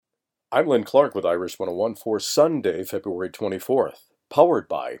I'm Len Clark with Irish 101 for Sunday, February 24th. Powered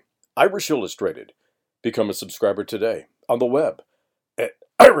by Irish Illustrated. Become a subscriber today on the web at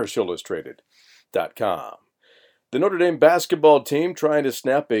irishillustrated.com. The Notre Dame basketball team, trying to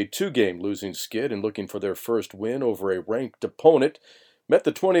snap a two-game losing skid and looking for their first win over a ranked opponent, met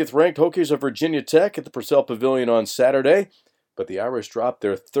the 20th ranked Hokies of Virginia Tech at the Purcell Pavilion on Saturday, but the Irish dropped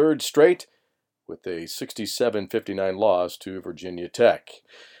their third straight with a 67-59 loss to Virginia Tech.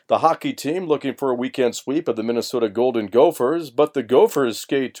 The hockey team looking for a weekend sweep of the Minnesota Golden Gophers, but the Gophers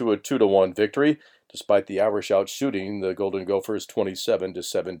skate to a 2-1 victory, despite the Irish outshooting the Golden Gophers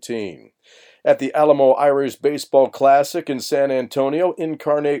 27-17. At the Alamo Irish Baseball Classic in San Antonio,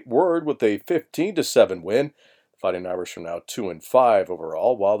 Incarnate Word with a 15-7 win. Fighting Irish are now 2-5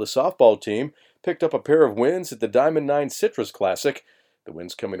 overall, while the softball team picked up a pair of wins at the Diamond 9 Citrus Classic. The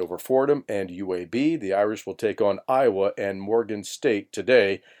wins coming over Fordham and UAB. The Irish will take on Iowa and Morgan State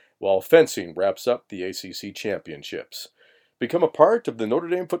today, while fencing wraps up the ACC championships. Become a part of the Notre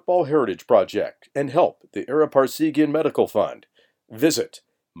Dame Football Heritage Project and help the Ara Parseghian Medical Fund. Visit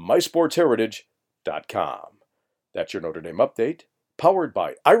mysportsheritage.com. That's your Notre Dame update, powered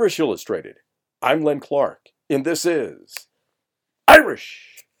by Irish Illustrated. I'm Len Clark, and this is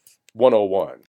Irish 101.